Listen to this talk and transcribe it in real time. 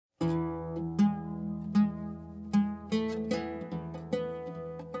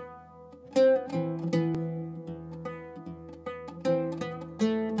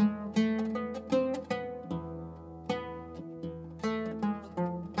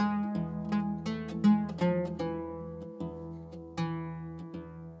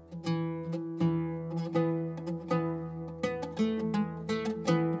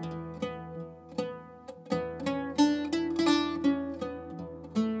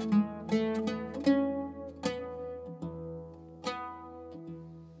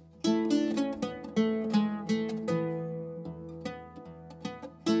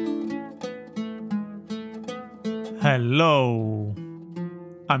Hello,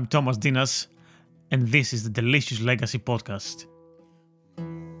 I'm Thomas Dinas, and this is the Delicious Legacy Podcast.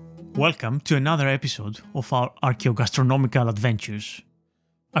 Welcome to another episode of our archaeogastronomical adventures.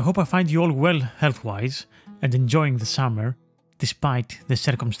 I hope I find you all well health-wise and enjoying the summer, despite the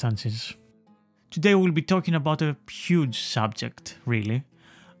circumstances. Today we'll be talking about a huge subject, really.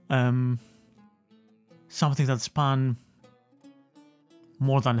 Something that spans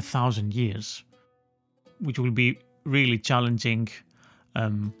more than 1,000 years, which will be really challenging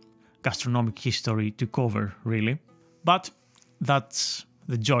gastronomic history to cover, really. But that's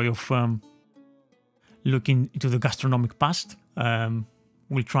the joy of looking into the gastronomic past.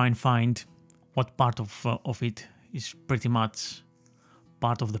 We'll try and find what part of it is pretty much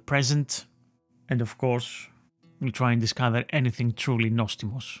part of the present. And of course, we'll try and discover anything truly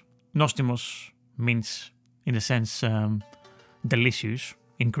nostimos. Nostimos means, in a sense, delicious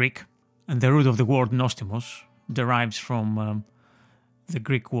in Greek. And the root of the word nostimos derives from the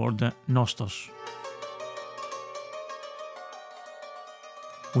Greek word nostos,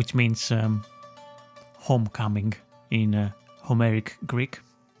 which means homecoming in Homeric Greek.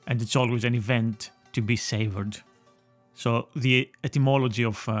 And it's always an event to be savoured. So the etymology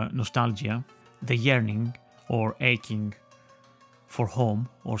of nostalgia, the yearning or aching for home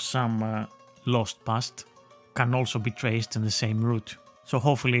or some lost past, can also be traced in the same root. So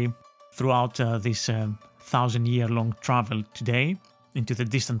hopefully throughout this 1,000-year-long travel today into the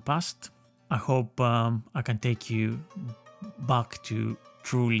distant past, I hope I can take you back to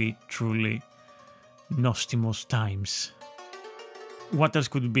truly nostimos times. What else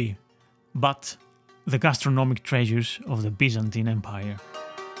could it be but the gastronomic treasures of the Byzantine Empire?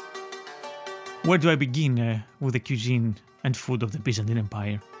 Where do I begin with the cuisine and food of the Byzantine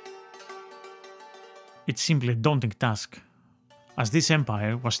Empire? It's simply a daunting task, as this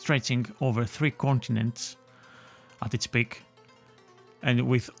empire was stretching over 3 continents at its peak, and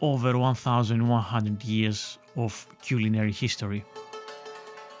with over 1,100 years of culinary history.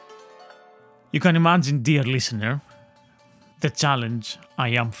 You can imagine, dear listener, the challenge I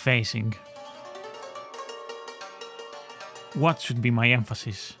am facing. What should be my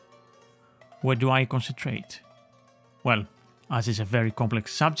emphasis? Where do I concentrate? Well, as it's a very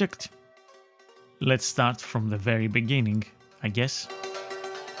complex subject, let's start from the very beginning, I guess.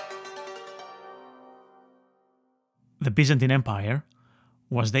 The Byzantine Empire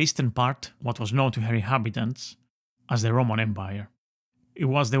was the eastern part, what was known to her inhabitants as the Roman Empire. It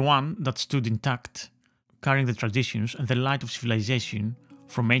was the one that stood intact, carrying the traditions and the light of civilization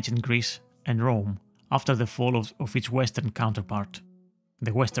from ancient Greece and Rome after the fall of its western counterpart,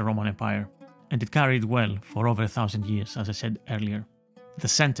 the Western Roman Empire. And it carried well for over 1,000 years, as I said earlier. The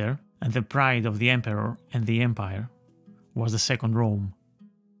center and the pride of the emperor and the empire was the second Rome,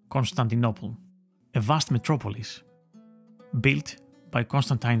 Constantinople, a vast metropolis built by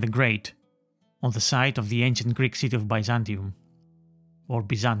Constantine the Great on the site of the ancient Greek city of Byzantium, or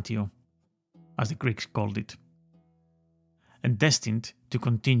Byzantio, as the Greeks called it, and destined to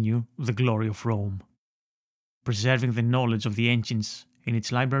continue the glory of Rome, preserving the knowledge of the ancients in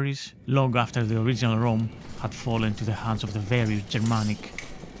its libraries long after the original Rome had fallen to the hands of the various Germanic,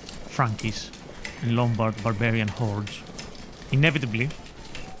 Frankish and Lombard barbarian hordes. Inevitably,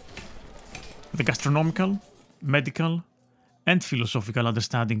 the gastronomical, medical and philosophical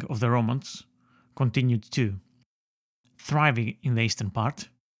understanding of the Romans continued too, thriving in the eastern part,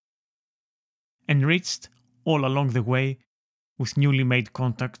 enriched all along the way with newly made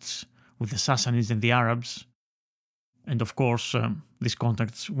contacts with the Sassanids and the Arabs. And of course, these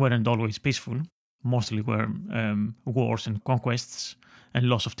contacts weren't always peaceful, mostly were wars and conquests and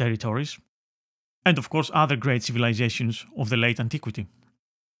loss of territories, and of course other great civilizations of the late antiquity.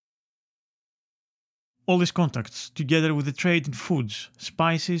 All these contacts, together with the trade in foods,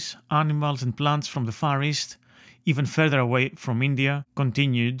 spices, animals and plants from the Far East, even further away from India,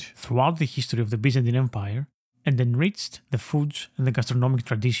 continued throughout the history of the Byzantine Empire and enriched the foods and the gastronomic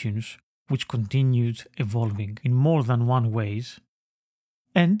traditions, which continued evolving in more than one ways,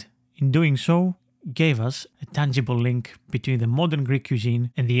 and in doing so gave us a tangible link between the modern Greek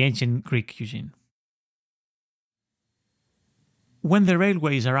cuisine and the ancient Greek cuisine. When the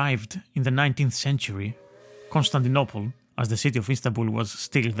railways arrived in the 19th century, Constantinople, as the city of Istanbul was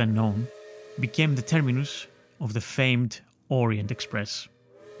still then known, became the terminus of the famed Orient Express,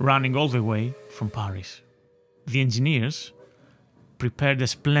 running all the way from Paris. The engineers prepared a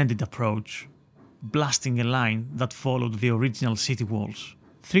splendid approach, blasting a line that followed the original city walls,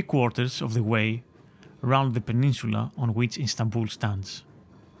 3/4 of the way round the peninsula on which Istanbul stands.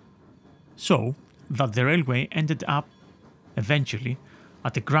 So that the railway ended up, eventually,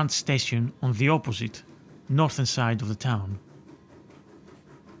 at a grand station on the opposite, northern side of the town.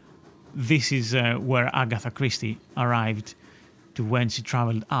 This is where Agatha Christie arrived to when she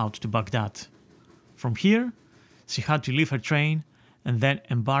travelled out to Baghdad. From here, she had to leave her train and then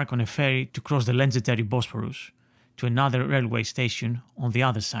embark on a ferry to cross the legendary Bosporus to another railway station on the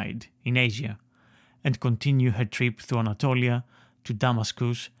other side, in Asia, and continue her trip through Anatolia to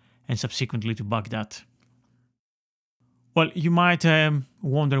Damascus and subsequently to Baghdad. Well, you might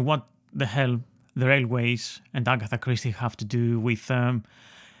wonder what the hell the railways and Agatha Christie have to do with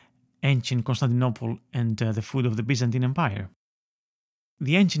ancient Constantinople and the food of the Byzantine Empire.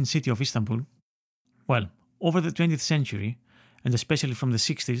 The ancient city of Istanbul, well, over the 20th century, and especially from the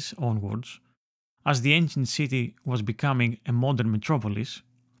 60s onwards, as the ancient city was becoming a modern metropolis,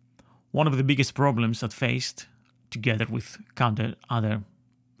 one of the biggest problems that faced, together with counter other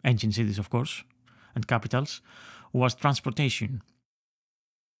ancient cities of course, and capitals, was transportation.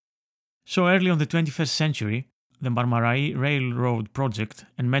 So early on the 21st century, the Marmarai Railroad project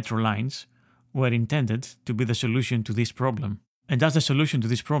and metro lines were intended to be the solution to this problem. And as the solution to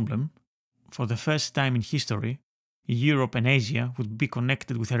this problem, for the first time in history, Europe and Asia would be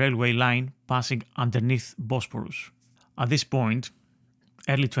connected with a railway line passing underneath Bosporus. At this point,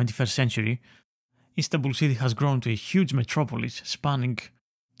 early 21st century, Istanbul city has grown to a huge metropolis spanning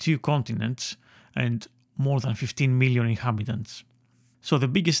 2 continents and more than 15 million inhabitants. So the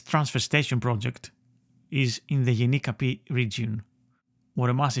biggest transfer station project is in the Yenikapi region, where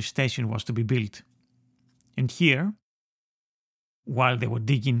a massive station was to be built. And here, while they were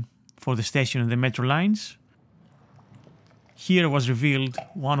digging for the station and the metro lines, here was revealed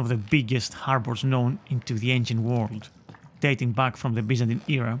one of the biggest harbours known into the ancient world, dating back from the Byzantine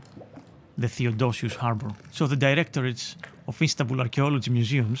Era, the Theodosius Harbour. So the directorates of Istanbul archaeology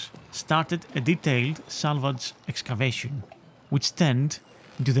museums started a detailed salvage excavation, which turned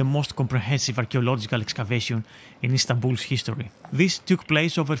into the most comprehensive archaeological excavation in Istanbul's history. This took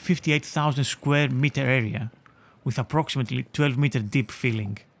place over 58,000 square meter area, with approximately 12 meter deep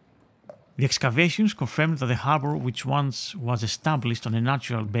filling. The excavations confirmed that the harbour, which once was established on a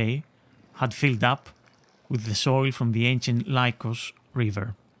natural bay, had filled up with the soil from the ancient Lycos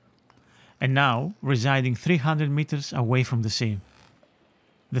River, and now residing 300 meters away from the sea.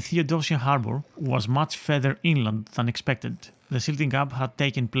 The Theodosian Harbour was much further inland than expected. The silting up had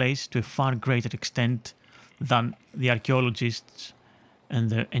taken place to a far greater extent than the archaeologists and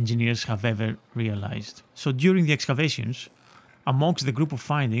the engineers have ever realized. So during the excavations, amongst the group of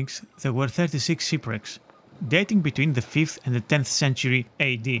findings, there were 36 shipwrecks, dating between the 5th and the 10th century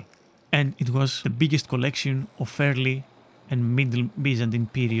AD, and it was the biggest collection of early and Middle Byzantine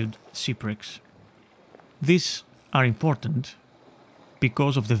period shipwrecks. These are important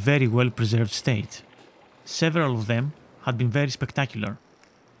because of the very well preserved state. Several of them had been very spectacular,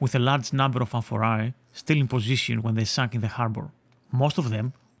 with a large number of amphorae still in position when they sank in the harbour. Most of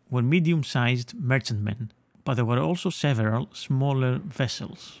them were medium-sized merchantmen, but there were also several smaller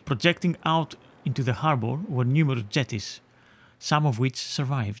vessels. Projecting out into the harbour were numerous jetties, some of which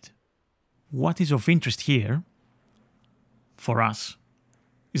survived. What is of interest here, for us,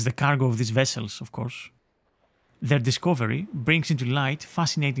 is the cargo of these vessels, of course. Their discovery brings into light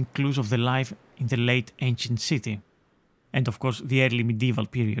fascinating clues of the life in the late ancient city, and of course the early medieval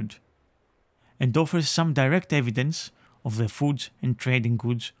period, and offers some direct evidence of the foods and trading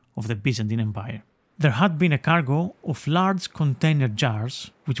goods of the Byzantine Empire. There had been a cargo of large container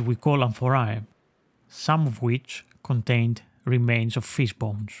jars, which we call amphorae, some of which contained remains of fish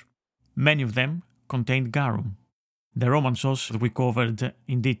bones. Many of them contained garum, the Roman sauce that we covered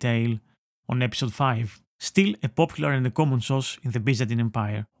in detail on episode 5, still a popular and a common sauce in the Byzantine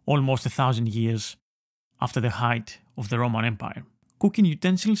Empire, almost 1,000 years after the height of the Roman Empire. Cooking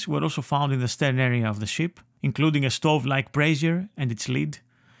utensils were also found in the stern area of the ship, including a stove-like brazier and its lid,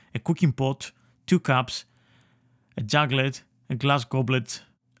 a cooking pot, 2 cups, a juglet, a glass goblet,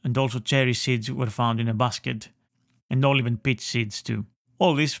 and also cherry seeds were found in a basket, and olive and peach seeds too.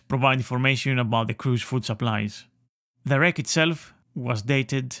 All this provide information about the crew's food supplies. The wreck itself was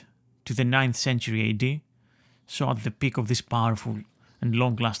dated to the 9th century AD, so at the peak of this powerful and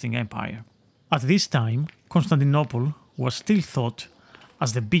long-lasting empire. At this time, Constantinople was still thought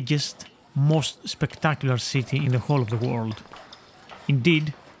as the biggest, most spectacular city in the whole of the world.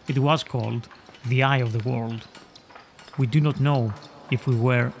 Indeed, it was called the Eye of the World. We do not know if we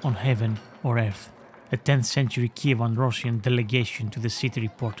were on heaven or earth, a 10th century Kievan Russian delegation to the city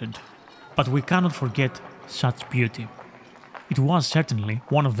reported. But we cannot forget such beauty. It was certainly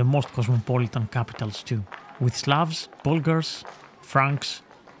one of the most cosmopolitan capitals too, with Slavs, Bulgars, Franks,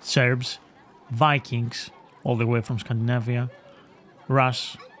 Serbs, Vikings, all the way from Scandinavia,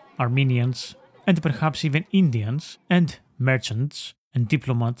 Rus, Armenians, and perhaps even Indians and merchants and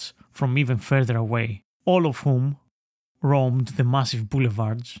diplomats from even further away, all of whom roamed the massive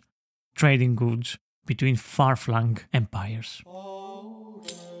boulevards, trading goods between far-flung empires. All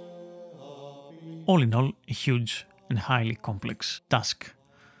in all, a huge and highly complex task,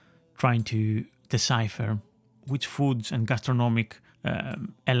 trying to decipher which foods and gastronomic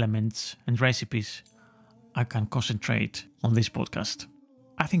elements and recipes I can concentrate on this podcast.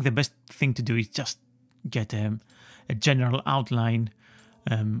 I think the best thing to do is just get a general outline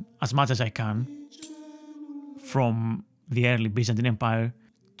as much as I can from the early Byzantine Empire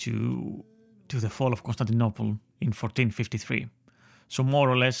to the fall of Constantinople in 1453. So more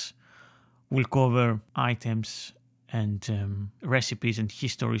or less we'll cover items and recipes and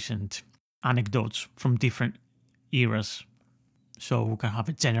histories and anecdotes from different eras, so we can have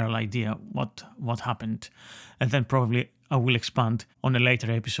a general idea what happened, and then probably I will expand on a later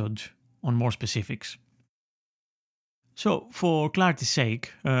episode on more specifics. So for clarity's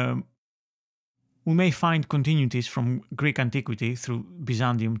sake, we may find continuities from Greek antiquity through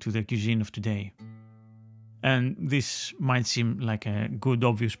Byzantium to the cuisine of today. And this might seem like a good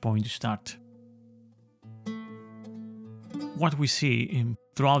obvious point to start. What we see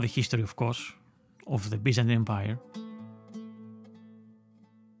throughout the history, of course, of the Byzantine Empire,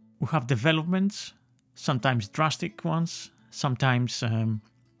 we have developments, sometimes drastic ones, sometimes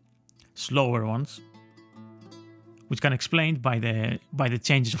slower ones, which can be explained by the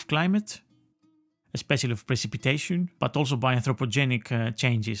changes of climate, especially of precipitation, but also by anthropogenic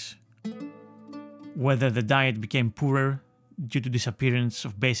changes, whether the diet became poorer due to disappearance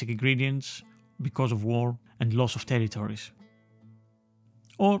of basic ingredients because of war and loss of territories,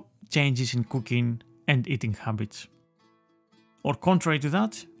 or changes in cooking and eating habits. Or contrary to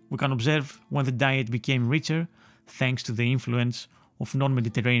that, we can observe when the diet became richer thanks to the influence of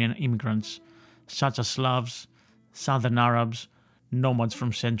non-Mediterranean immigrants, such as Slavs, Southern Arabs, nomads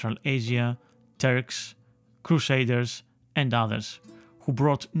from Central Asia, Turks, Crusaders, and others, who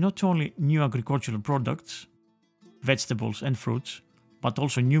brought not only new agricultural products, vegetables and fruits, but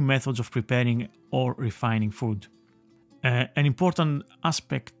also new methods of preparing or refining food. An important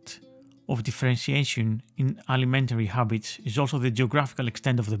aspect of differentiation in alimentary habits is also the geographical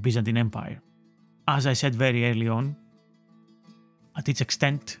extent of the Byzantine Empire. As I said very early on, at its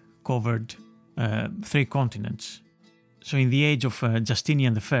extent covered 3 continents. So in the age of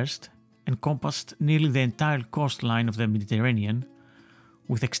Justinian I, encompassed nearly the entire coastline of the Mediterranean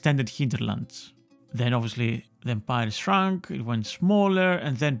with extended hinterlands. Then obviously the empire shrunk, it went smaller,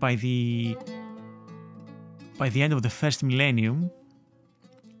 and then by the end of the first millennium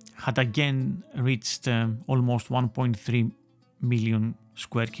had again reached almost 1.3 million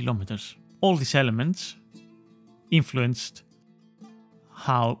square kilometers. All these elements influenced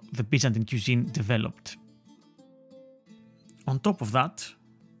how the Byzantine cuisine developed. On top of that,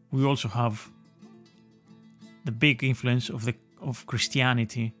 we also have the big influence of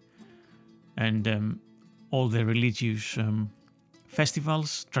Christianity and all the religious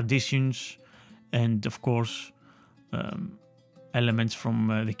festivals, traditions, and of course elements from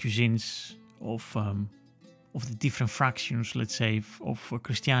the cuisines of the different fractions, let's say, of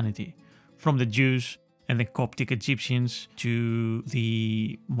Christianity, from the Jews and the Coptic Egyptians to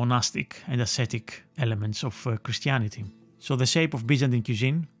the monastic and ascetic elements of Christianity. So the shape of Byzantine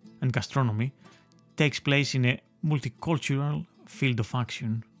cuisine and gastronomy takes place in a multicultural field of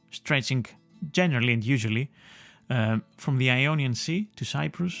action, stretching generally and usually from the Ionian Sea to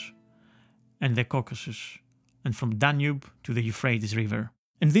Cyprus and the Caucasus, and from Danube to the Euphrates River.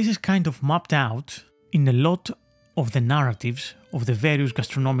 And this is kind of mapped out in a lot of the narratives of the various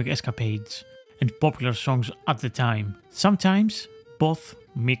gastronomic escapades and popular songs at the time, sometimes both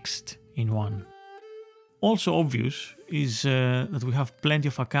mixed in one. Also obvious is that we have plenty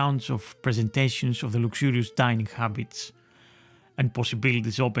of accounts of presentations of the luxurious dining habits and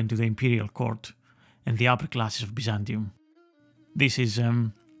possibilities open to the imperial court and the upper classes of Byzantium. This is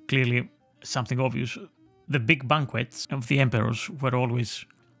clearly something obvious. The big banquets of the emperors were always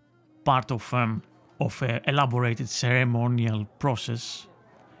part of an elaborated ceremonial process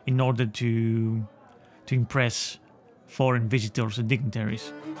in order to impress foreign visitors and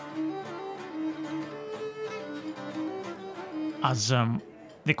dignitaries. As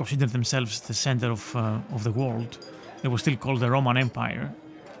they considered themselves the center of the world, they were still called the Roman Empire,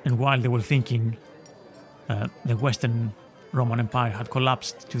 and while they were thinking the Western Roman Empire had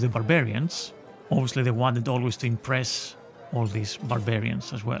collapsed to the barbarians, obviously they wanted always to impress all these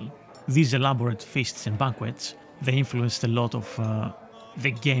barbarians as well. These elaborate feasts and banquets, they influenced a lot of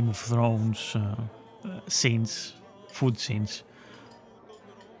the Game of Thrones scenes, food scenes.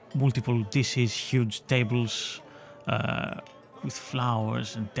 multiple dishes, huge tables with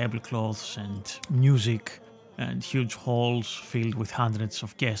flowers and tablecloths and music, and huge halls filled with hundreds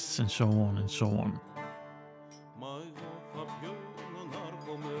of guests, and so on and so on.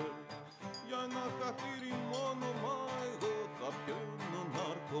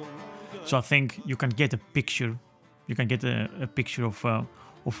 So I think you can get a picture. You can get a picture of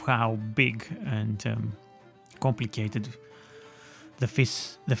how big and complicated the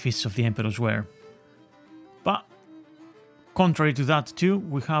feasts of the emperors were. But contrary to that too,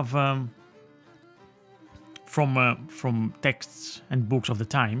 we have from texts and books of the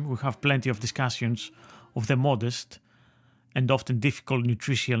time, we have plenty of discussions of the modest and often difficult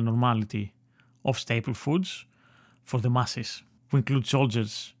nutritional normality of staple foods for the masses. We include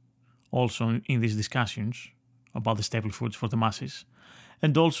soldiers also in these discussions about the staple foods for the masses,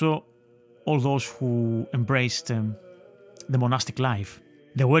 and also all those who embraced the monastic life.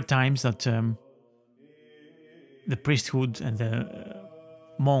 There were times that the priesthood and the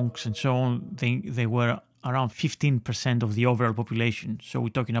monks and so on, they were around 15% of the overall population. So we're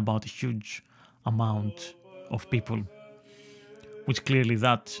talking about a huge amount of people, which clearly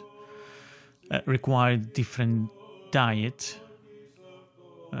that required different diet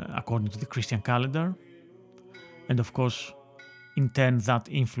according to the Christian calendar. And of course, in turn, that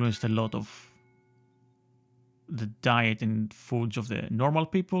influenced a lot of the diet and foods of the normal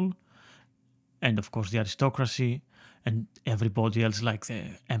people, and of course the aristocracy and everybody else, like the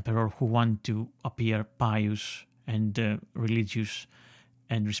emperor, who wanted to appear pious and religious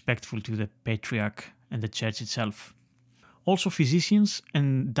and respectful to the patriarch and the church itself. Also, physicians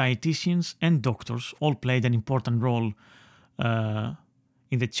and dietitians and doctors all played an important role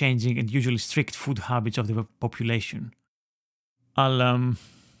in the changing and usually strict food habits of the population. I'll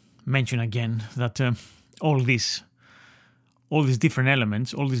mention again that all these different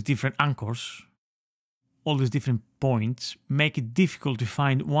elements, all these different anchors, all these different points make it difficult to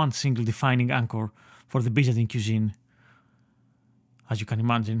find one single defining anchor for the Byzantine cuisine, as you can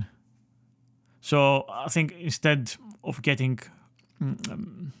imagine. So I think instead of getting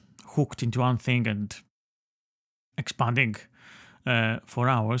hooked into one thing and expanding for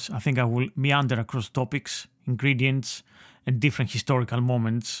hours, I think I will meander across topics, ingredients, and different historical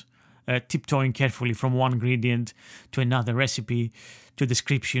moments, tiptoeing carefully from one ingredient to another recipe, to a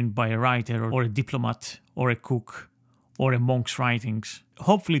description by a writer or a diplomat or a cook or a monk's writings,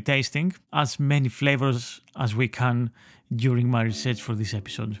 hopefully tasting as many flavors as we can during my research for this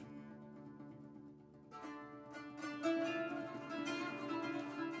episode.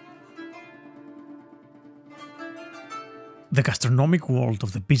 The gastronomic world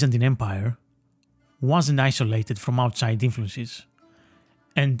of the Byzantine Empire wasn't isolated from outside influences,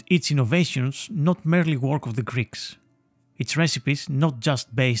 and its innovations not merely work of the Greeks, its recipes not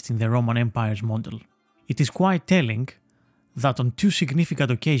just based in the Roman Empire's model. It is quite telling that on two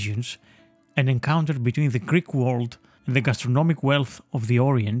significant occasions, an encounter between the Greek world and the gastronomic wealth of the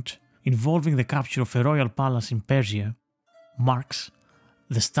Orient, involving the capture of a royal palace in Persia, marks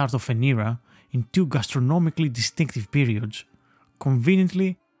the start of an era in two gastronomically distinctive periods,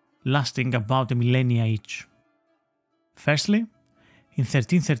 conveniently lasting about a millennia each. Firstly, in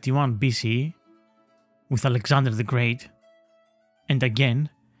 1331 BCE, with Alexander the Great, and again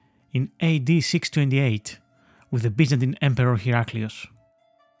in AD 628 with the Byzantine Emperor Heraclius.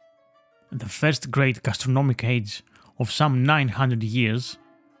 The first great gastronomic age of some 900 years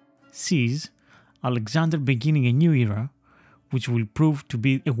sees Alexander beginning a new era which will prove to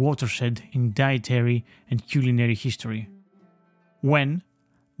be a watershed in dietary and culinary history, when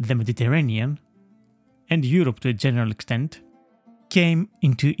the Mediterranean, and Europe to a general extent, came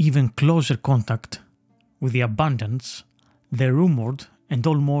into even closer contact with the abundance, the rumoured and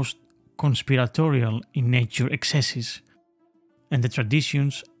almost conspiratorial in nature excesses, and the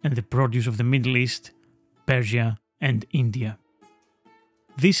traditions and the produce of the Middle East, Persia and India.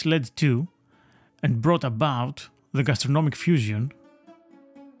 This led to, and brought about, the gastronomic fusion,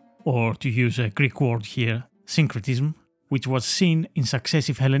 or to use a Greek word here, syncretism, which was seen in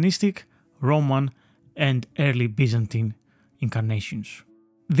successive Hellenistic, Roman and early Byzantine incarnations.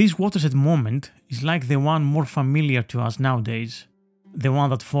 This watershed moment is like the one more familiar to us nowadays, the one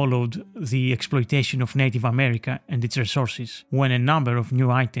that followed the exploitation of Native America and its resources, when a number of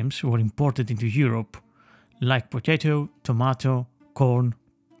new items were imported into Europe, like potato, tomato, corn,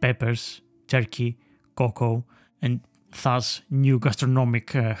 peppers, turkey, cocoa, and thus new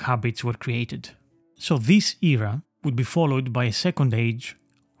gastronomic habits were created. So this era would be followed by a second age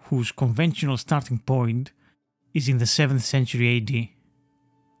whose conventional starting point is in the 7th century AD,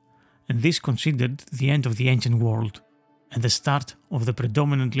 and this considered the end of the ancient world and the start of the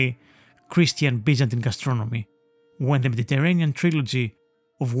predominantly Christian Byzantine gastronomy, when the Mediterranean trilogy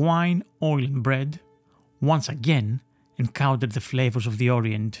of wine, oil and bread once again encountered the flavors of the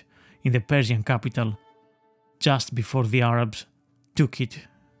Orient in the Persian capital just before the Arabs took it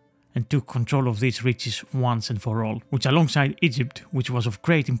and took control of these riches once and for all, which alongside Egypt, which was of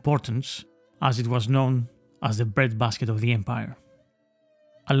great importance as it was known as the breadbasket of the empire.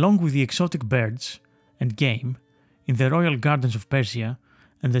 Along with the exotic birds and game in the royal gardens of Persia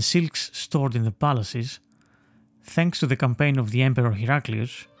and the silks stored in the palaces, thanks to the campaign of the Emperor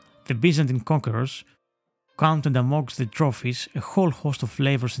Heraclius, the Byzantine conquerors counted amongst the trophies a whole host of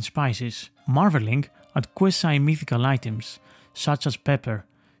flavors and spices, marveling at quasi-mythical items such as pepper,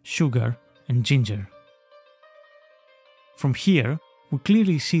 sugar and ginger. From here, we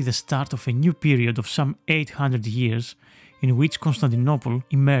clearly see the start of a new period of some 800 years in which Constantinople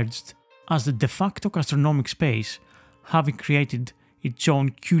emerged as the de facto gastronomic space, having created its own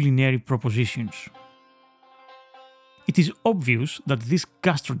culinary propositions. It is obvious that this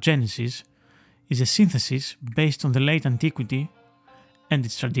gastrogenesis is a synthesis based on the late antiquity and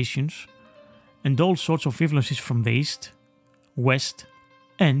its traditions, and all sorts of influences from the East, West,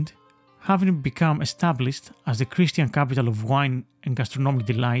 and having become established as the Christian capital of wine and gastronomic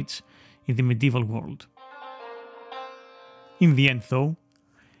delights in the medieval world. In the end, though,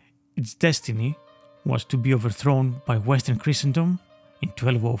 its destiny was to be overthrown by Western Christendom in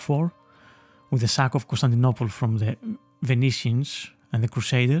 1204, with the sack of Constantinople from the Venetians and the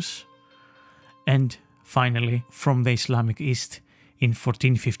Crusaders, and finally from the Islamic East in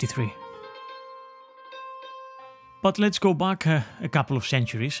 1453. But let's go back a couple of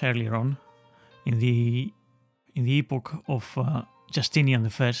centuries earlier on, in the epoch of Justinian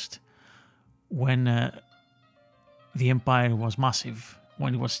I, when the empire was massive,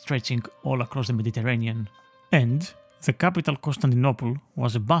 when it was stretching all across the Mediterranean, and the capital Constantinople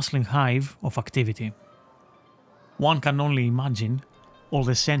was a bustling hive of activity. One can only imagine all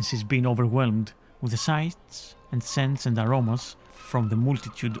the senses being overwhelmed with the sights and scents and aromas from the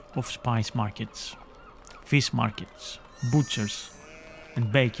multitude of spice markets, fish markets, butchers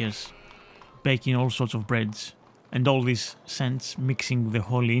and bakers baking all sorts of breads, and all these scents mixing with the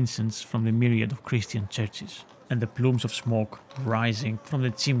holy incense from the myriad of Christian churches, and the plumes of smoke rising from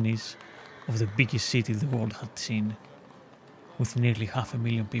the chimneys of the biggest city the world had seen, with nearly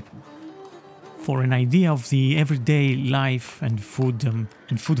 500,000 people. For an idea of the everyday life and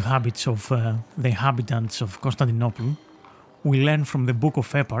food habits of the inhabitants of Constantinople, we learn from the Book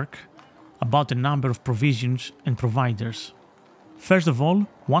of Eparch about a number of provisions and providers. First of all,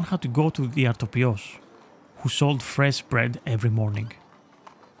 one had to go to the Artopios, who sold fresh bread every morning.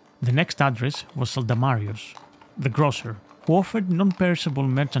 The next address was Saldamarios, the grocer, who offered non-perishable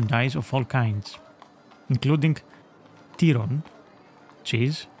merchandise of all kinds, including tiron,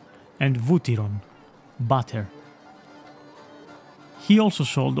 cheese, and voutyron, butter. He also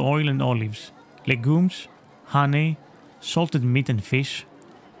sold oil and olives, legumes, honey, salted meat and fish,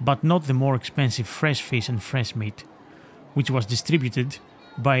 but not the more expensive fresh fish and fresh meat, which was distributed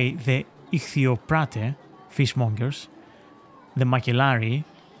by the Ichthyoprate, fishmongers, the Macellari,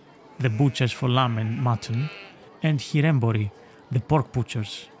 the butchers for lamb and mutton, and Hirembori, the pork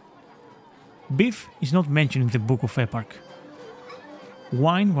butchers. Beef is not mentioned in the Book of Eparch.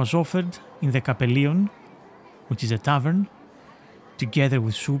 Wine was offered in the Kapelion, which is a tavern, together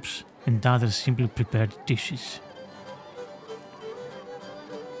with soups and other simply prepared dishes.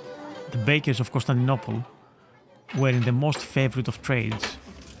 The bakers of Constantinople were in the most favourite of trades,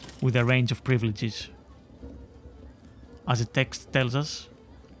 with a range of privileges. As the text tells us,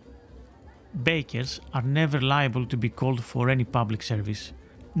 bakers are never liable to be called for any public service,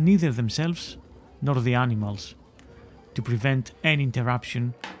 neither themselves nor the animals, to prevent any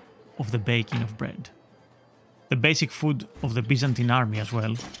interruption of the baking of bread. The basic food of the Byzantine army as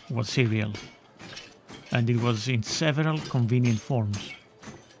well was cereal, and it was in several convenient forms.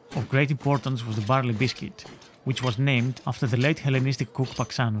 Of great importance was the barley biscuit, which was named after the late Hellenistic cook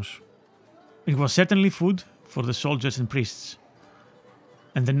Paxanus. It was certainly food for the soldiers and priests,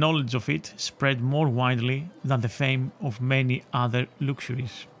 and the knowledge of it spread more widely than the fame of many other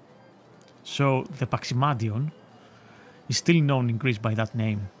luxuries. So the Paximadion is still known in Greece by that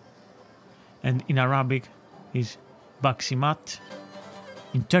name, and in Arabic is Baximat,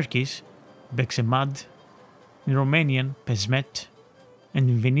 in Turkish Beksemad, in Romanian Pesmet, and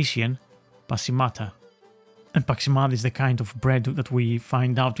in Venetian Pasimata. And Paximad is the kind of bread that we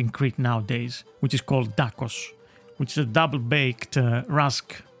find out in Crete nowadays, which is called dakos, which is a double-baked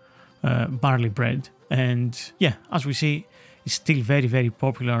rusk barley bread. And yeah, as we see, it's still very, very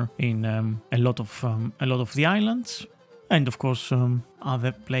popular in a lot of the islands, And of course,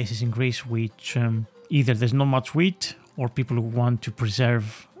 other places in Greece which either there's not much wheat or people who want to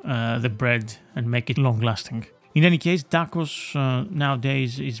preserve the bread and make it long-lasting. In any case, tacos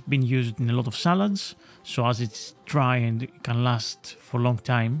nowadays is being used in a lot of salads, so as it's dry and it can last for a long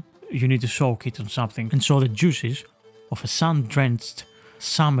time, you need to soak it on something. And so the juices of a sun-drenched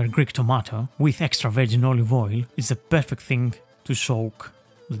summer Greek tomato with extra virgin olive oil is the perfect thing to soak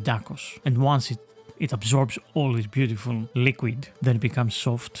the tacos. And once it absorbs all this beautiful liquid, then it becomes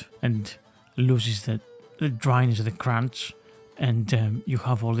soft and loses the dryness of the crunch, and you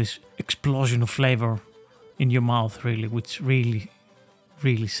have all this explosion of flavor in your mouth, really, which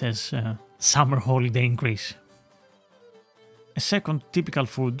really says summer holiday in Greece. A second typical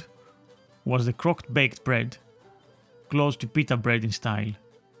food was the crocked baked bread, close to pita bread in style,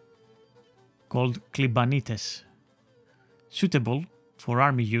 called klibanites, suitable for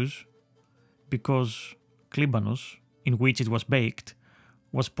army use because klibanos, in which it was baked,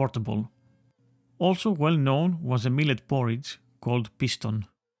 was portable. Also well known was a millet porridge called piston.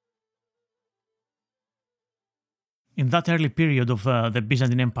 In that early period of the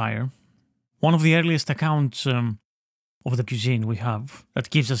Byzantine Empire, one of the earliest accounts of the cuisine we have that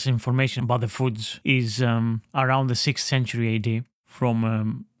gives us information about the foods is around the 6th century AD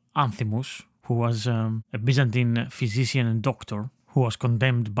from Anthimus, who was a Byzantine physician and doctor who was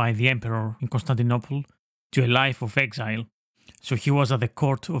condemned by the emperor in Constantinople to a life of exile. So he was at the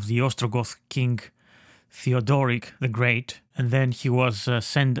court of the Ostrogoth king Theodoric the Great, and then he was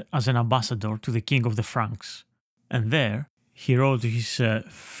sent as an ambassador to the king of the Franks. And there, he wrote to his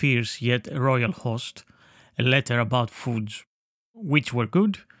fierce yet royal host a letter about foods, which were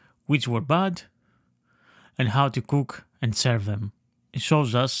good, which were bad, and how to cook and serve them. It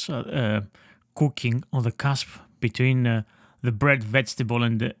shows us cooking on the cusp between the bread, vegetable,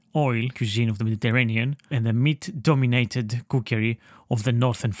 and the oil cuisine of the Mediterranean and the meat-dominated cookery of the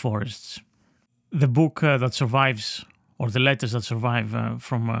northern forests. The book that survives, or the letters that survive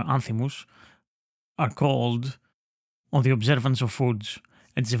from Anthimus, are called On the Observance of Foods,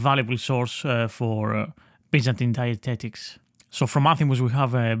 and it's a valuable source for Byzantine dietetics. So from Anthimus we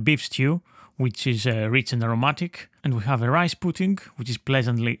have a beef stew, which is rich and aromatic, and we have a rice pudding, which is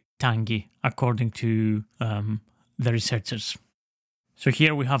pleasantly tangy, according to the researchers. So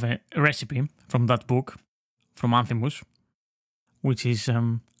here we have a recipe from that book, from Anthimus, which is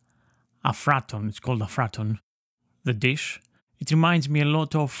afraton. It's called afraton, the dish. It reminds me a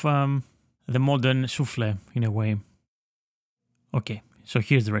lot of the modern souffle, in a way. Okay, so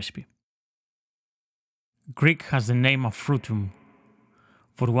here's the recipe. Greek has the name of frutum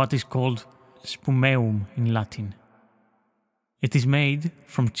for what is called spumeum in Latin. It is made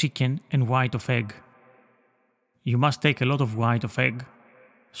from chicken and white of egg. You must take a lot of white of egg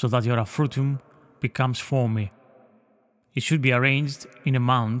so that your afrutum becomes foamy. It should be arranged in a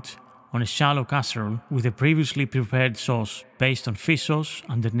mound on a shallow casserole with a previously prepared sauce based on fish sauce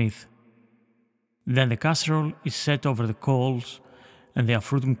underneath. Then the casserole is set over the coals and the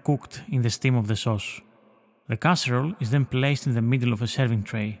afrutum cooked in the steam of the sauce. The casserole is then placed in the middle of a serving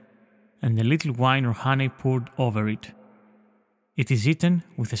tray and a little wine or honey poured over it. It is eaten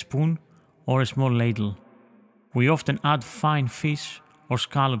with a spoon or a small ladle. We often add fine fish or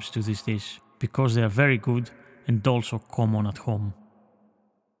scallops to this dish because they are very good and also common at home.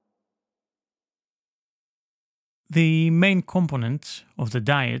 The main components of the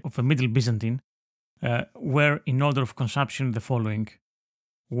diet of the Middle Byzantine were, in order of consumption, the following: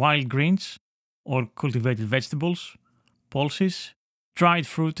 wild greens or cultivated vegetables, pulses, dried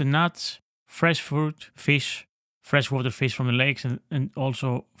fruit and nuts, fresh fruit, fish, freshwater fish from the lakes and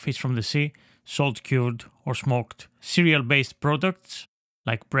also fish from the sea, salt cured or smoked, cereal-based products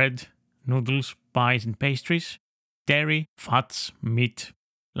like bread, noodles, pies and pastries, dairy, fats, meat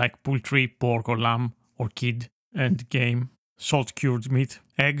like poultry, pork or lamb or kid, and game, salt-cured meat,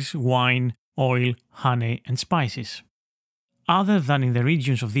 eggs, wine, oil, honey and spices. Other than in the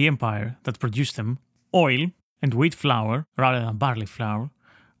regions of the empire that produced them, oil and wheat flour, rather than barley flour,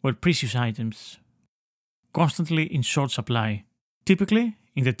 were precious items, constantly in short supply. Typically,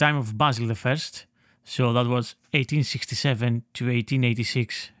 in the time of Basil I, so that was 1867 to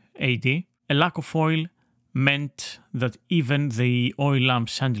 1886 AD, a lack of oil meant that even the oil lamp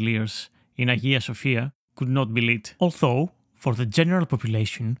chandeliers in Hagia Sophia could not be lit. Although, for the general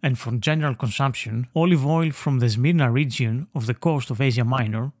population and for general consumption, olive oil from the Smyrna region of the coast of Asia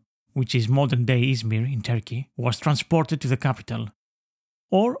Minor, which is modern-day Izmir in Turkey, was transported to the capital,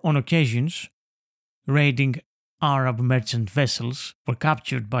 or on occasions, raiding Arab merchant vessels were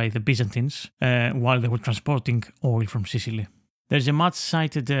captured by the Byzantines while they were transporting oil from Sicily. There is a much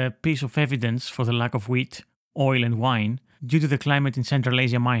cited piece of evidence for the lack of wheat, oil and wine due to the climate in Central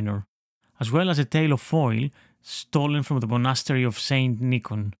Asia Minor, as well as a tale of oil stolen from the monastery of Saint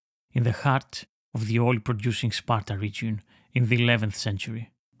Nikon in the heart of the oil-producing Sparta region in the 11th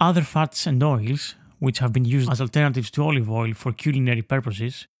century. Other fats and oils, which have been used as alternatives to olive oil for culinary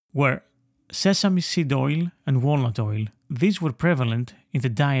purposes, were sesame seed oil and walnut oil. These were prevalent in the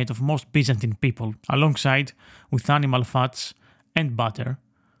diet of most Byzantine people, alongside with animal fats and butter,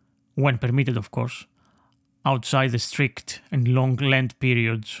 when permitted of course, outside the strict and long Lent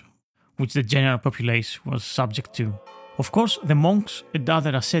periods which the general populace was subject to. Of course, the monks and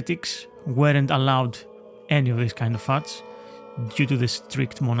other ascetics weren't allowed any of these kind of fats due to the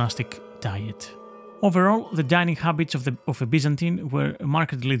strict monastic diet. Overall, the dining habits of a Byzantine were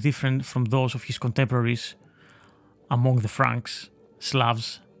markedly different from those of his contemporaries among the Franks,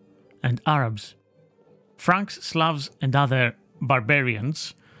 Slavs, and Arabs. Franks, Slavs, and other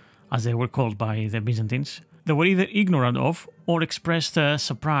barbarians, as they were called by the Byzantines, they were either ignorant of or expressed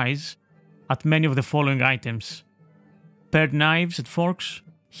surprise at many of the following items: pared knives and forks,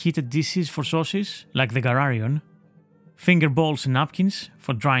 heated dishes for sauces, like the gararion, finger bowls and napkins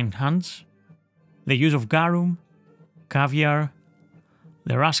for drying hands, the use of garum, caviar,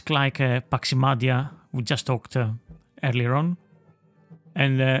 the rusk-like paximadia we just talked earlier on,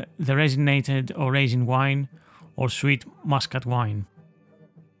 and the resinated or raisin wine or sweet muscat wine.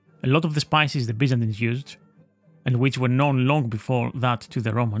 A lot of the spices the Byzantines used, and which were known long before that to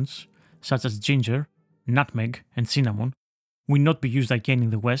the Romans, such as ginger, nutmeg, and cinnamon, will not be used again in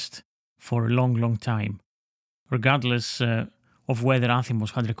the West for a long time, regardless of whether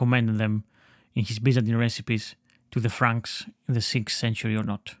Athemos had recommended them in his Byzantine recipes to the Franks in the 6th century or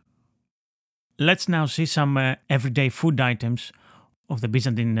not. Let's now see some everyday food items of the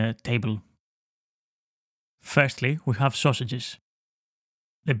Byzantine table. Firstly, we have sausages.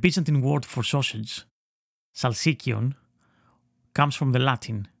 The Byzantine word for sausage, salsikion, comes from the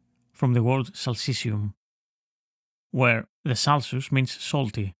Latin, from the word salsicium, where the salsus means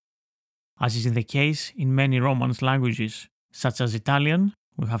salty, as is in the case in many Romance languages, such as Italian,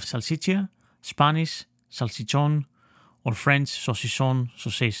 we have salsiccia, Spanish, salchichon, or French, saucisson,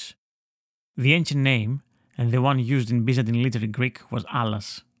 saucisse. The ancient name, and the one used in Byzantine literary Greek, was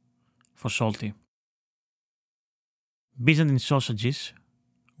alas, for salty. Byzantine sausages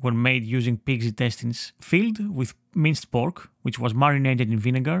were made using pig's intestines filled with minced pork, which was marinated in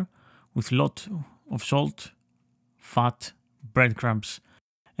vinegar with lot of salt, fat, breadcrumbs,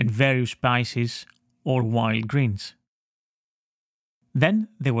 and various spices or wild greens. Then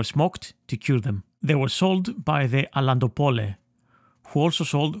they were smoked to cure them. They were sold by the Alandopole, who also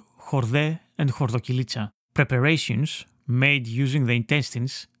sold horde and hordokilitsa, preparations made using the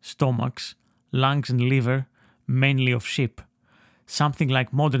intestines, stomachs, lungs and liver, mainly of sheep, something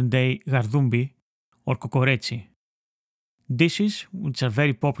like modern-day gardumbi or kokoretsi. Dishes which are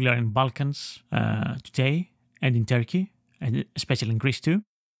very popular in Balkans today and in Turkey, and especially in Greece too,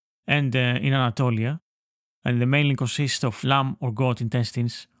 and in Anatolia, and they mainly consist of lamb or goat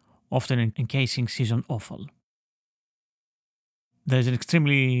intestines, often encasing seasoned offal. There's an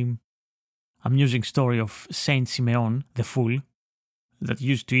extremely amusing story of Saint Simeon the Fool that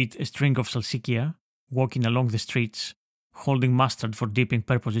used to eat a string of salsiccia, walking along the streets, holding mustard for dipping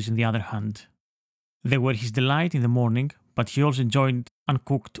purposes in the other hand. They were his delight in the morning, but he also enjoyed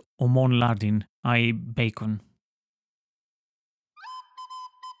uncooked omon lardin, i.e. bacon.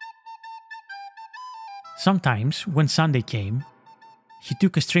 Sometimes, when Sunday came, he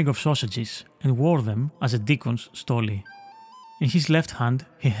took a string of sausages and wore them as a deacon's stole. In his left hand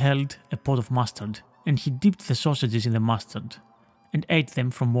he held a pot of mustard, and he dipped the sausages in the mustard and ate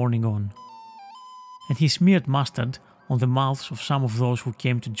them from morning on. And he smeared mustard on the mouths of some of those who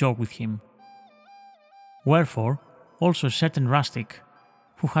came to joke with him. Wherefore, also a certain rustic,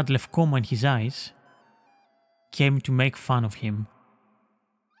 who had leucoma in his eyes, came to make fun of him.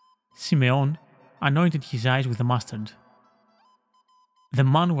 Simeon anointed his eyes with the mustard. The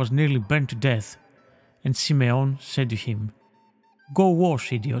man was nearly burned to death, and Simeon said to him, "Go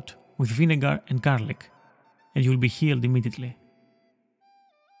wash, idiot, with vinegar and garlic, and you will be healed immediately."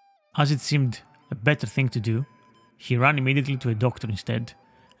 As it seemed a better thing to do, he ran immediately to a doctor instead,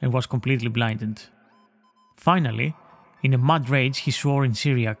 and was completely blinded. Finally, in a mad rage he swore in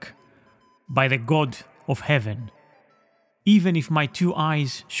Syriac, "By the God of heaven, even if my 2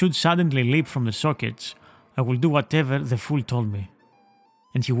 eyes should suddenly leap from the sockets, I will do whatever the fool told me."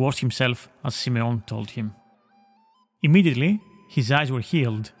 And he washed himself as Simeon told him. Immediately, his eyes were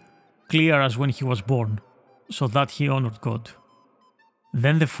healed, clear as when he was born, so that he honored God.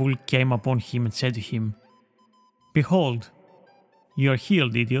 Then the fool came upon him and said to him, "Behold, you are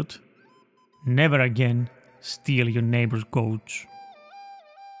healed, idiot. Never again steal your neighbor's goats.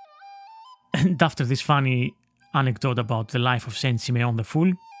 And after this funny anecdote about the life of Saint Simeon the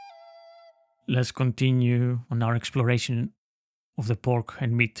Fool, let's continue on our exploration of the pork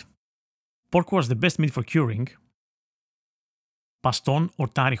and meat. Pork was the best meat for curing. Paston or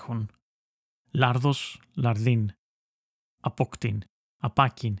tarichon, lardos, lardin, apoktin,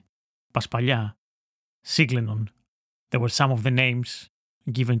 apakin, paspalιά, siglenon. There were some of the names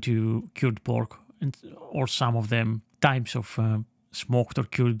given to cured pork, or some of them types of smoked or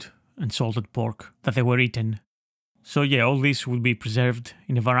cured and salted pork that they were eaten. So yeah, all this will be preserved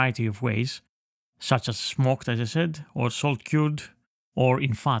in a variety of ways, such as smoked, as I said, or salt cured, or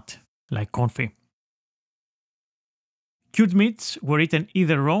in fat, like confit. Cured meats were eaten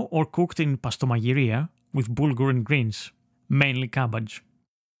either raw or cooked in pastomagiria with bulgur and greens, mainly cabbage.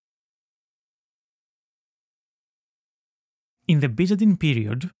 In the Byzantine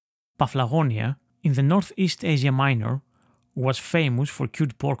period, Paphlagonia, in the Northeast Asia Minor, was famous for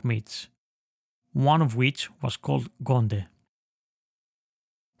cured pork meats, one of which was called gonde.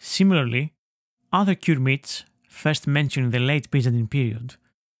 Similarly, other cured meats first mentioned in the late Byzantine period,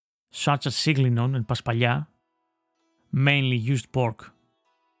 such as siglenon and paspalιά, mainly used pork,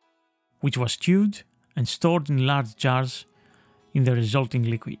 which was stewed and stored in large jars in the resulting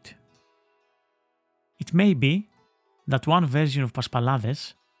liquid. It may be that one version of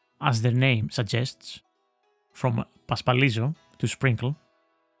paspalades, as their name suggests, from paspalizo, to sprinkle,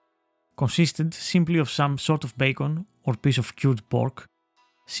 consisted simply of some sort of bacon or piece of cured pork,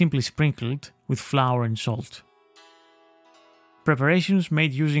 simply sprinkled with flour and salt. Preparations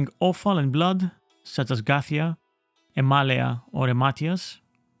made using offal and blood, such as gathia, emalea or ematias,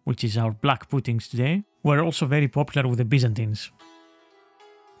 which is our black puddings today, were also very popular with the Byzantines.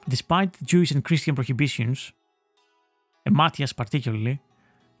 Despite Jewish and Christian prohibitions, ematias particularly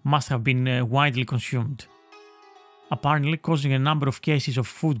must have been widely consumed, apparently causing a number of cases of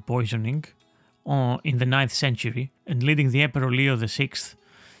food poisoning in the 9th century and leading the Emperor Leo VI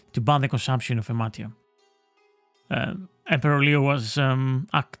to ban the consumption of ematia. Emperor Leo was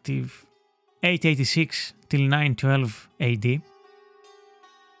active 886 till 912 AD,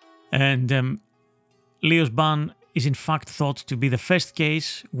 and Leo's ban is in fact thought to be the first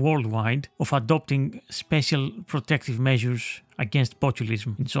case worldwide of adopting special protective measures against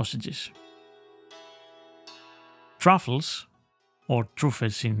botulism in sausages. Truffles, or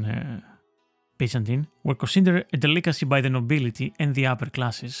truffes in Byzantine, were considered a delicacy by the nobility and the upper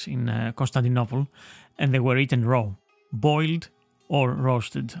classes in Constantinople, and they were eaten raw, boiled or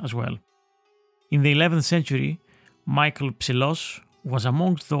roasted as well. In the 11th century, Michael Psellos was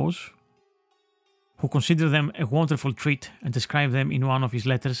amongst those who considered them a wonderful treat and described them in one of his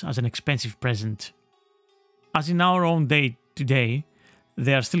letters as an expensive present. As in our own day today,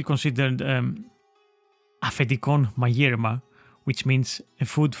 they are still considered afedikon magirema, which means a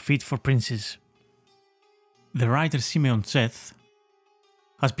food fit for princes. The writer Simeon Seth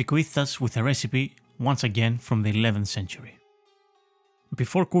has bequeathed us with a recipe once again from the 11th century.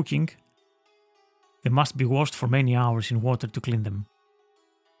 Before cooking, they must be washed for many hours in water to clean them.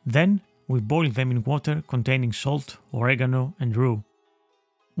 Then we boil them in water containing salt, oregano and rue.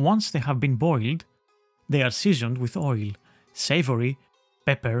 Once they have been boiled, they are seasoned with oil, savory,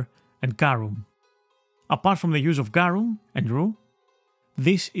 pepper and garum. Apart from the use of garum and rue,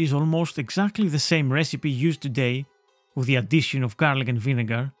 this is almost exactly the same recipe used today with the addition of garlic and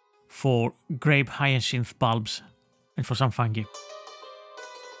vinegar for grape hyacinth bulbs and for some fungi.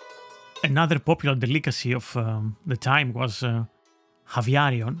 Another popular delicacy of the time was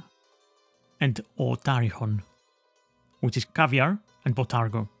haviarion and otarichon, which is caviar and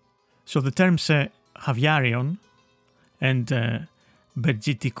botargo. So the terms haviarion and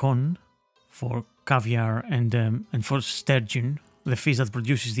bergitikon for caviar and for sturgeon, the fish that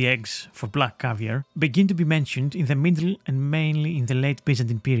produces the eggs for black caviar, begin to be mentioned in the Middle and mainly in the late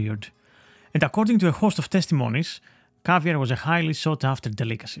Byzantine period. And according to a host of testimonies, caviar was a highly sought after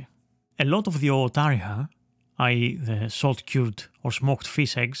delicacy. A lot of the otaricha, i.e. the salt-cured or smoked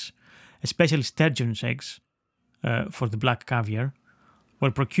fish eggs, especially sturgeon's eggs for the black caviar,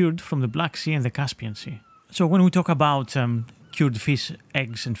 were procured from the Black Sea and the Caspian Sea. So when we talk about cured fish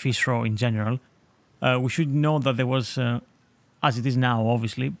eggs and fish raw in general, we should know that there was, as it is now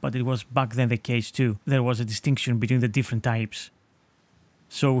obviously, but it was back then the case too, there was a distinction between the different types.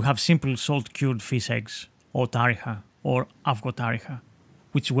 So we have simple salt-cured fish eggs, otaricha or avgotaricha,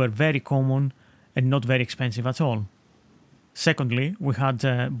 which were very common and not very expensive at all. Secondly, we had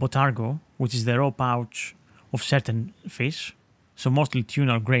botargo, which is the raw pouch of certain fish, so mostly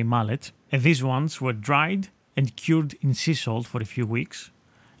tuna or grey mullet, and these ones were dried and cured in sea salt for a few weeks,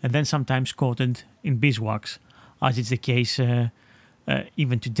 and then sometimes coated in beeswax, as is the case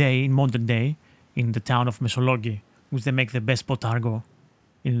even today, in modern day, in the town of Mesologi, which they make the best potargo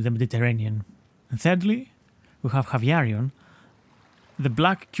in the Mediterranean. And thirdly, we have Javiarion, the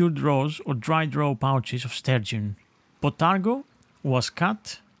black cured roes or dried raw pouches of sturgeon. Potargo was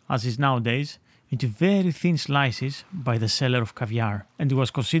cut, as is nowadays, into very thin slices by the seller of caviar, and it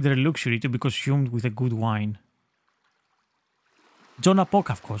was considered a luxury to be consumed with a good wine. John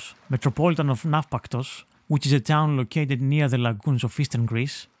Apokavkos, metropolitan of Naupaktos, which is a town located near the lagoons of eastern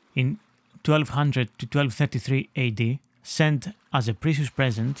Greece, in 1200 to 1233 AD, sent as a precious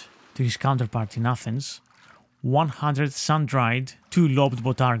present to his counterpart in Athens 100 sun-dried, two-lobed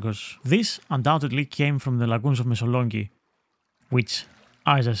botargos. This undoubtedly came from the lagoons of Mesologi, which,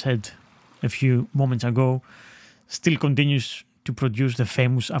 as I said a few moments ago, still continues to produce the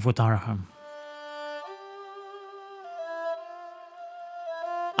famous avotaracha.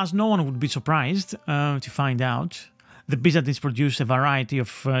 As no one would be surprised to find out, the Byzantines produced a variety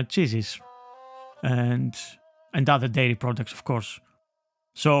of cheeses and other dairy products, of course.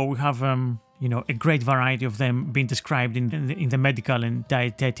 So we have a great variety of them being described in the medical and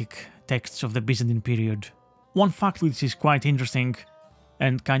dietetic texts of the Byzantine period. One fact which is quite interesting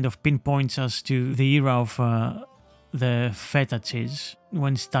and kind of pinpoints us to the era of the feta cheese,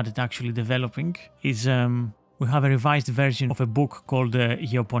 when it started actually developing, is we have a revised version of a book called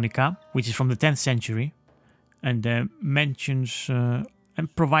Ep12, which is from the 10th century, and mentions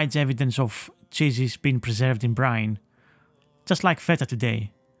and provides evidence of cheeses being preserved in brine, just like feta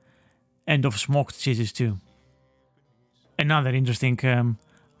today, and of smoked cheeses too. Another interesting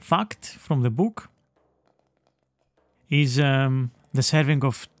fact from the book is the serving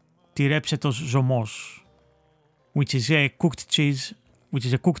of tirepsetos zomos, which is a cooked cheese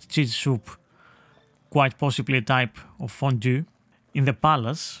soup, quite possibly a type of fondue, in the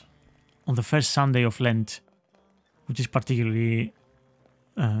palace on the first Sunday of Lent, which is particularly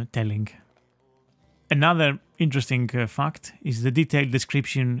telling. Another interesting fact is the detailed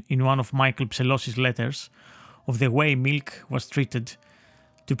description in one of Michael Psellos' letters of the way milk was treated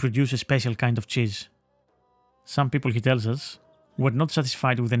to produce a special kind of cheese. Some people, he tells us, were not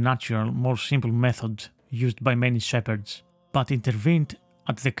satisfied with the natural, more simple method used by many shepherds, but intervened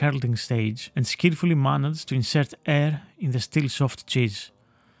at the curdling stage and skillfully managed to insert air in the still soft cheese,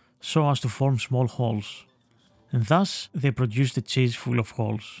 so as to form small holes, and thus they produced a cheese full of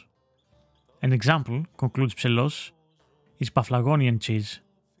holes. An example, concludes Psellos, is Paphlagonian cheese,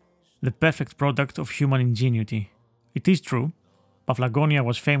 the perfect product of human ingenuity. It is true, Paphlagonia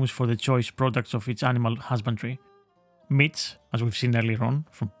was famous for the choice products of its animal husbandry, meats, as we've seen earlier on,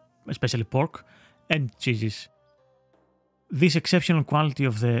 from especially pork, and cheeses. This exceptional quality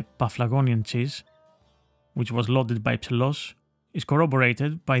of the Paphlagonian cheese, which was lauded by Psellos, is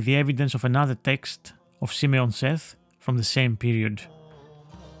corroborated by the evidence of another text of Simeon Seth from the same period.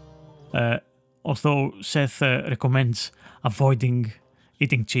 Although Seth recommends avoiding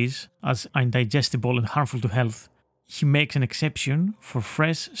eating cheese as indigestible and harmful to health, he makes an exception for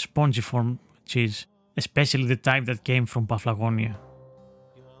fresh, spongiform cheese, especially the type that came from Paphlagonia,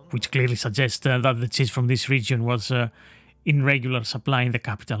 which clearly suggests that the cheese from this region was in regular supply in the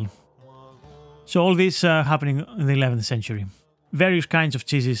capital. So all this happening in the 11th century. Various kinds of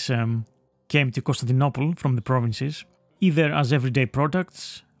cheeses came to Constantinople from the provinces, either as everyday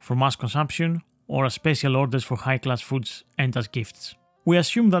products for mass consumption or as special orders for high-class foods and as gifts. We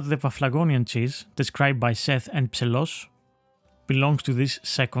assume that the Paphlagonian cheese, described by Seth and Psellos, belongs to this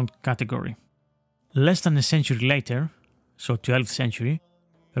second category. Less than a century later, so 12th century,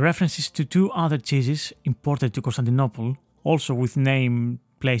 references to two other cheeses imported to Constantinople, also with named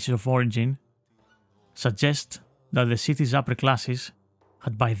places of origin, suggest that the city's upper classes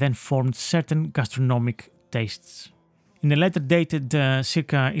had by then formed certain gastronomic tastes. In a letter dated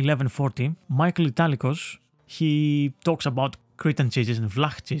circa 1140, Michael Italicos, he talks about Cretan cheeses and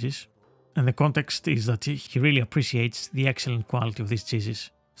Vlach cheeses, and the context is that he really appreciates the excellent quality of these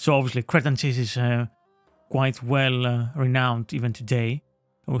cheeses. So obviously Cretan cheese is quite well renowned even today.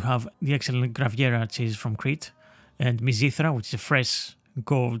 We have the excellent Graviera cheese from Crete, and Mizithra, which is a fresh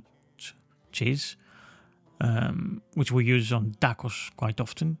goat cheese, which we use on tacos quite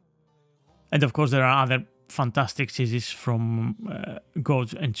often. And of course there are other fantastic cheeses from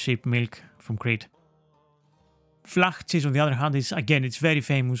goat and sheep milk from Crete. Vlach cheese, on the other hand, is again, it's very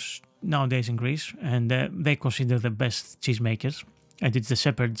famous nowadays in Greece, and they consider the best cheesemakers. And it's the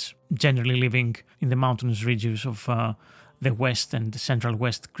shepherds generally living in the mountainous regions of the west and central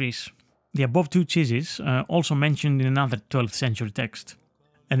west Greece. The above two cheeses also mentioned in another 12th century text,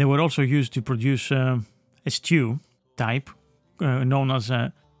 and they were also used to produce a stew type known as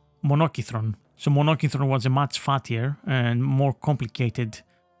monokithron. So monokithron was a much fattier and more complicated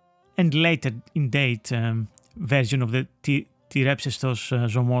and later in date version of the Tirepsestos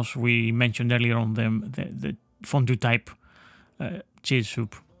zomos we mentioned earlier on, the fondue type cheese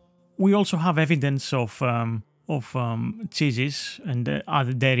soup. We also have evidence of cheeses and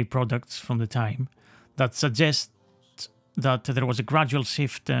other dairy products from the time that suggest that there was a gradual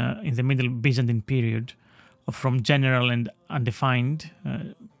shift in the Middle Byzantine period from general and undefined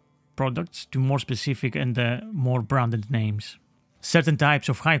products to more specific and more branded names. Certain types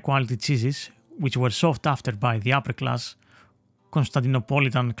of high-quality cheeses, which were sought after by the upper-class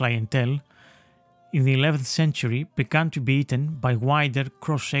Constantinopolitan clientele, in the 11th century began to be eaten by wider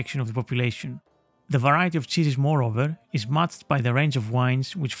cross-section of the population. The variety of cheeses, moreover, is matched by the range of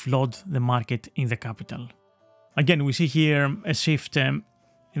wines which flood the market in the capital. Again, we see here a shift in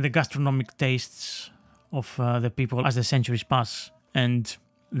the gastronomic tastes of the people as the centuries pass, and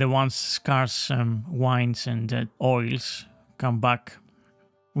the once scarce wines and oils come back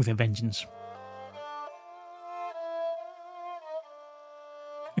with a vengeance.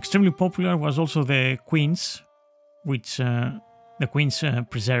 Extremely popular was also the quince, which the quince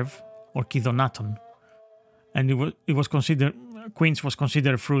preserve, or kidonaton, and quince was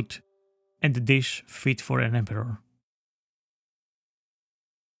considered a fruit and a dish fit for an emperor.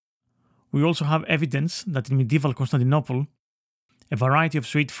 We also have evidence that in medieval Constantinople, a variety of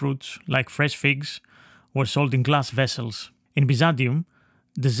sweet fruits, like fresh figs, were sold in glass vessels. In Byzantium,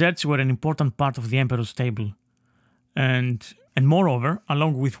 desserts were an important part of the emperor's table, and moreover,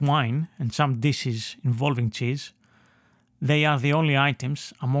 along with wine and some dishes involving cheese, they are the only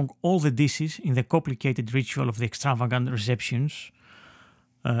items among all the dishes in the complicated ritual of the extravagant receptions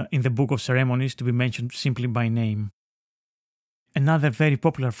in the Book of Ceremonies to be mentioned simply by name. Another very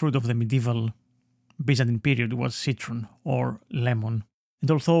popular fruit of the medieval Byzantine period was citron, or lemon.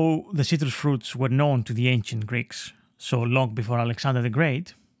 And although the citrus fruits were known to the ancient Greeks so long before Alexander the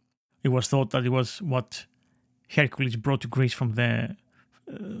Great, it was thought that it was what Hercules brought to Greece from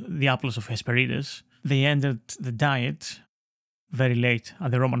the apples of Hesperides. They entered the diet very late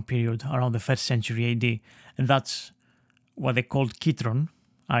at the Roman period, around the 1st century AD, and that's what they called citron,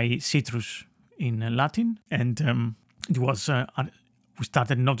 i.e. citrus in Latin, and it was we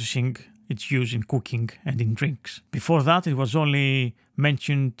started noticing its use in cooking and in drinks. Before that, it was only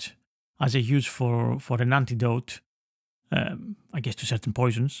mentioned as a use for an antidote, I guess to certain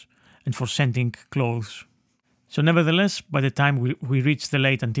poisons, and for scenting clothes. So nevertheless, by the time we reach the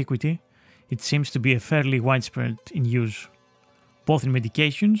late antiquity, it seems to be a fairly widespread in use, both in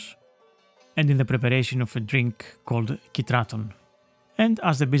medications and in the preparation of a drink called kitraton. And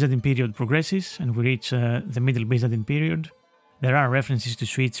as the Byzantine period progresses and we reach the Middle Byzantine period, there are references to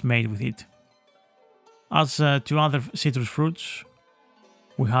sweets made with it. As to other citrus fruits,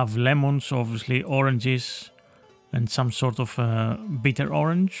 we have lemons, obviously oranges, and some sort of bitter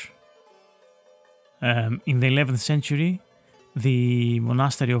orange. In the 11th century, the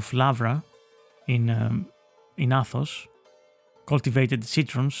monastery of Lavra in Athos cultivated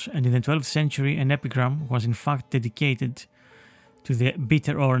citrons, and in the 12th century an epigram was in fact dedicated to the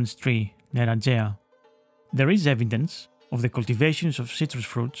bitter orange tree, Neragea. There is evidence of the cultivations of citrus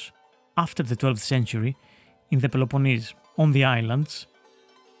fruits after the 12th century in the Peloponnese, on the islands,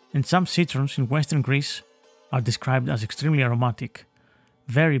 and some citrons in western Greece are described as extremely aromatic,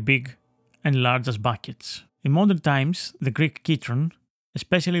 very big and large as buckets. In modern times, the Greek kitron,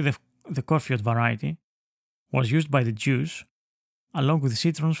 especially the Corfiot variety, was used by the Jews, along with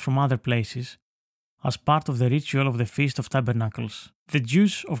citrons from other places, as part of the ritual of the Feast of Tabernacles. The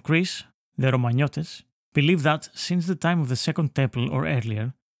Jews of Greece, the Romaniotes, believe that since the time of the Second Temple or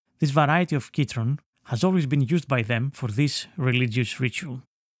earlier, this variety of kitron has always been used by them for this religious ritual.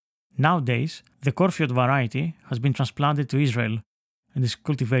 Nowadays, the Corfiot variety has been transplanted to Israel and is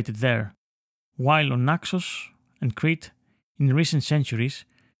cultivated there, while on Naxos and Crete, in recent centuries,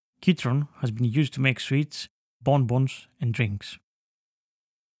 kitron has been used to make sweets, bonbons, and drinks.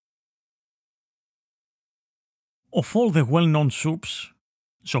 Of all the well-known soups,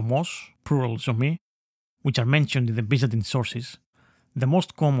 zomos, plural zomi, which are mentioned in the Byzantine sources, the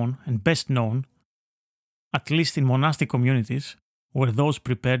most common and best known, at least in monastic communities, were those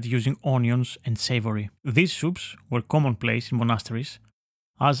prepared using onions and savory. These soups were commonplace in monasteries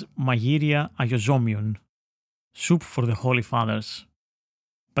as Magíria Aiozomion, soup for the Holy Fathers.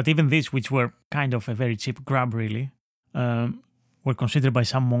 But even these, which were kind of a very cheap grab really, were considered by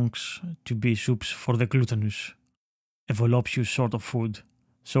some monks to be soups for the gluttonous, a voluptuous sort of food.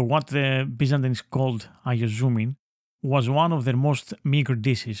 So what the Byzantines called aiozoumin was one of their most meager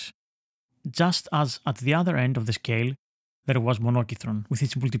dishes, just as at the other end of the scale there was monokithron, with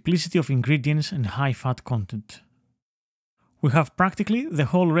its multiplicity of ingredients and high fat content. We have practically the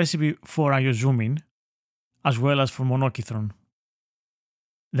whole recipe for ayozumin, as well as for monokithron.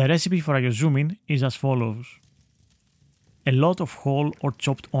 The recipe for ayozumin is as follows. A lot of whole or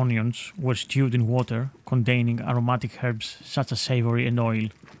chopped onions were stewed in water containing aromatic herbs such as savory and oil.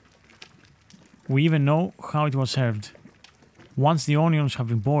 We even know how it was served. Once the onions have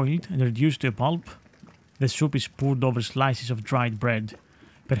been boiled and reduced to a pulp, the soup is poured over slices of dried bread,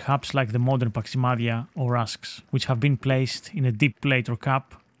 perhaps like the modern paximadia or rusks, which have been placed in a deep plate or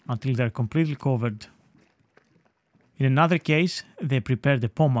cup until they are completely covered. In another case, they prepared a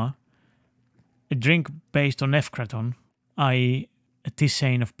poma, a drink based on efkraton, i.e. a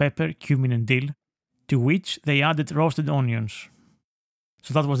tisane of pepper, cumin and dill, to which they added roasted onions.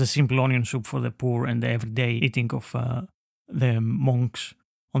 So that was the simple onion soup for the poor and the everyday eating of the monks.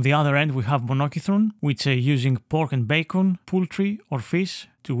 On the other end, we have monokithron, which using pork and bacon, poultry or fish,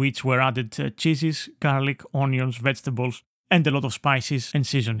 to which were added cheeses, garlic, onions, vegetables, and a lot of spices and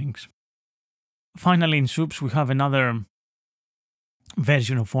seasonings. Finally, in soups, we have another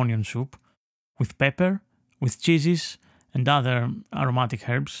version of onion soup, with pepper, with cheeses, and other aromatic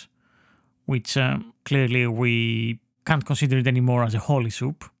herbs, which clearly we can't consider it anymore as a holy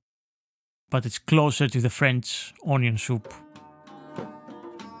soup, but it's closer to the French onion soup.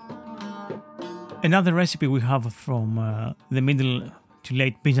 Another recipe we have from the Middle to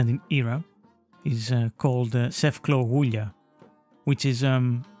Late Byzantine era is called sefklo goulia, which is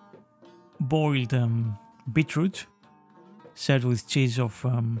boiled beetroot served with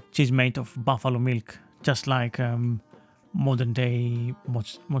cheese made of buffalo milk, just like modern day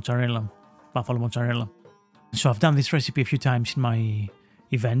mozzarella, buffalo mozzarella. So I've done this recipe a few times in my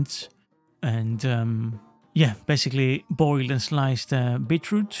events, and basically boiled and sliced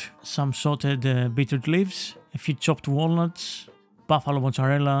beetroot, some sauteed beetroot leaves, a few chopped walnuts, buffalo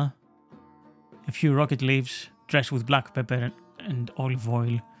mozzarella, a few rocket leaves, dressed with black pepper and olive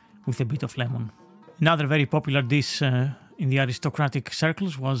oil with a bit of lemon. Another very popular dish in the aristocratic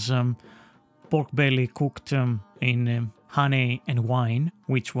circles was pork belly cooked in honey and wine,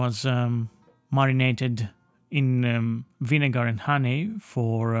 which was marinated in vinegar and honey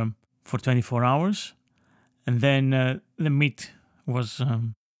for 24 hours. And then the meat was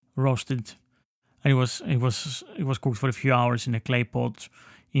roasted, and it was cooked for a few hours in a clay pot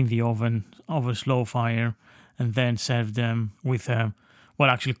in the oven over slow fire, and then served with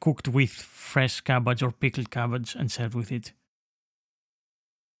actually cooked with fresh cabbage or pickled cabbage and served with it.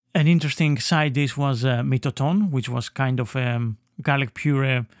 An interesting side dish was mitoton, which was kind of garlic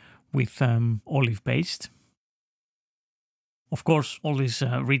puree with olive paste. Of course, all these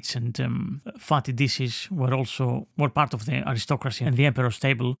rich and fatty dishes were part of the aristocracy and the emperor's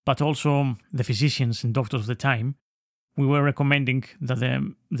table, but also the physicians and doctors of the time. We were recommending that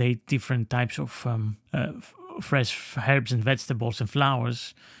they eat different types of fresh herbs and vegetables and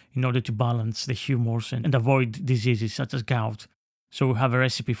flowers in order to balance the humors and avoid diseases such as gout. So we have a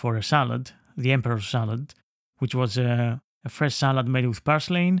recipe for a salad, the emperor's salad, which was a fresh salad made with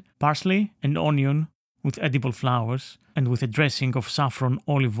parsley and onion with edible flowers, and with a dressing of saffron,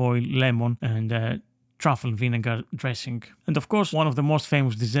 olive oil, lemon, and truffle vinegar dressing. And of course, one of the most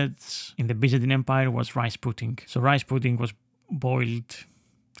famous desserts in the Byzantine Empire was rice pudding. So rice pudding was boiled,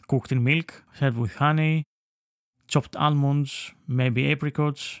 cooked in milk, served with honey, chopped almonds, maybe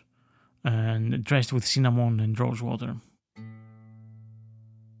apricots, and dressed with cinnamon and rose water.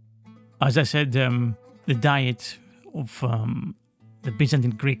 As I said, the diet of the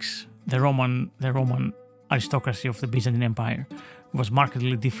Byzantine Greeks, the Roman aristocracy of the Byzantine Empire, was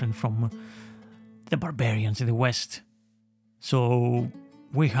markedly different from the barbarians in the West. So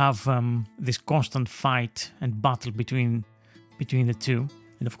we have this constant fight and battle between the two.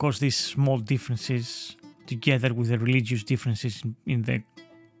 And of course, these small differences, together with the religious differences in the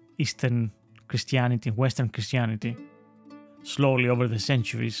Eastern Christianity and Western Christianity, slowly over the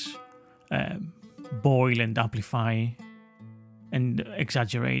centuries boil and amplify and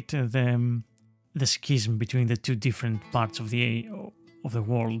exaggerate the schism between the two different parts of the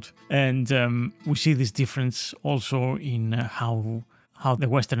world. And we see this difference also in how the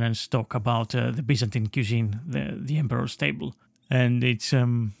Westerners talk about the Byzantine cuisine, the emperor's table. And it's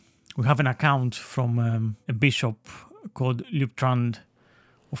we have an account from a bishop called Liutprand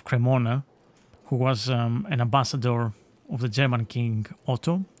of Cremona, who was an ambassador of the German king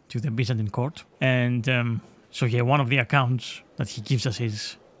Otto to the Byzantine court. And one of the accounts that he gives us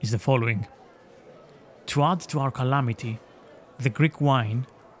is the following. To add to our calamity, the Greek wine,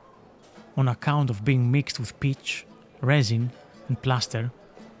 on account of being mixed with pitch, resin, and plaster,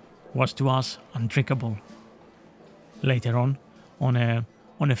 was to us undrinkable. later on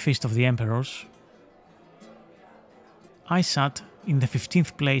a feast of the emperors. I sat in the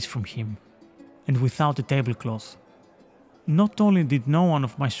 15th place from him, and without a tablecloth. Not only did no one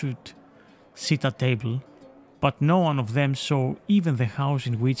of my suite sit at table, but no one of them saw even the house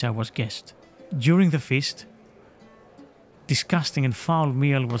in which I was guest. During the feast, disgusting and foul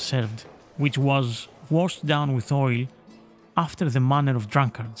meal was served, which was washed down with oil after the manner of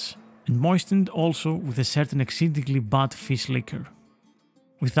drunkards, and moistened also with a certain exceedingly bad fish liquor.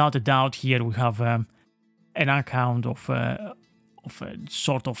 Without a doubt, here we have an account of a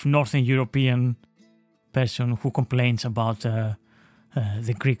sort of Northern European person who complains about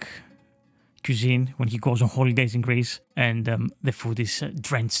the Greek cuisine when he goes on holidays in Greece, and the food is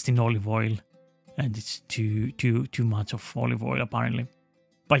drenched in olive oil, and it's too much of olive oil apparently.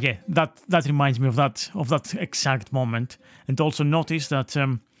 But yeah, that reminds me of that exact moment. And also notice that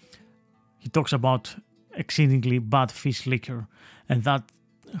he talks about exceedingly bad fish liquor, and that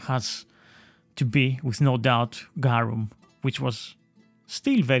has to be, with no doubt, garum, which was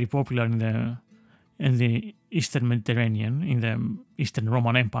still very popular in the Eastern Mediterranean, in the Eastern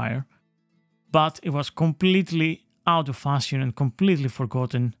Roman Empire, but it was completely out of fashion and completely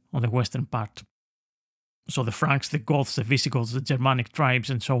forgotten on the western part. So the Franks, the Goths, the Visigoths, the Germanic tribes,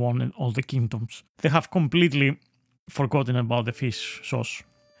 and so on, and all the kingdoms, they have completely forgotten about the fish sauce,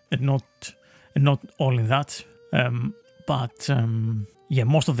 and not only that, but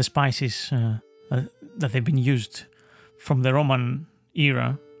most of the spices that they've been used from the Roman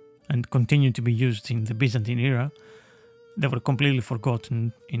era and continue to be used in the Byzantine era, they were completely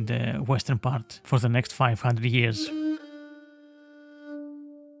forgotten in the western part for the next 500 years.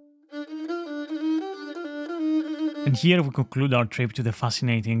 And here we conclude our trip to the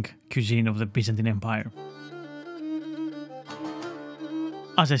fascinating cuisine of the Byzantine Empire.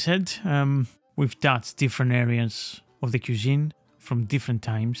 As I said, we've touched different areas of the cuisine from different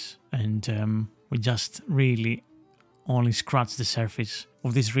times, and we just really only scratched the surface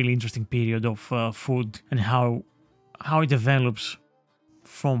of this really interesting period of food and how it develops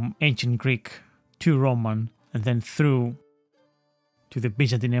from ancient Greek to Roman and then through to the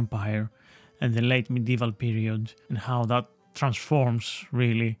Byzantine Empire and the late medieval period, and how that transforms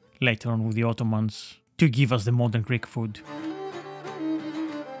really later on with the Ottomans to give us the modern Greek food.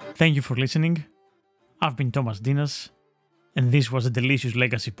 Thank you for listening. I've been Thomas Dinas, and this was a Delicious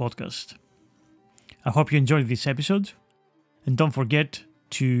Legacy podcast. I hope you enjoyed this episode, and don't forget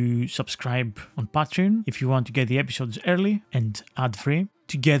to subscribe on Patreon if you want to get the episodes early and ad-free,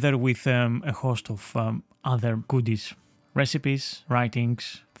 together with a host of other goodies, recipes,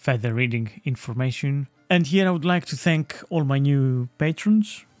 writings, further reading information. And here I would like to thank all my new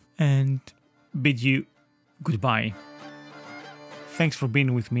patrons and bid you goodbye. Thanks for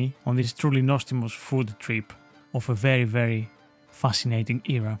being with me on this truly nostalgic food trip of a very, very fascinating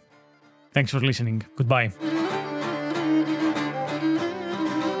era. Thanks for listening. Goodbye.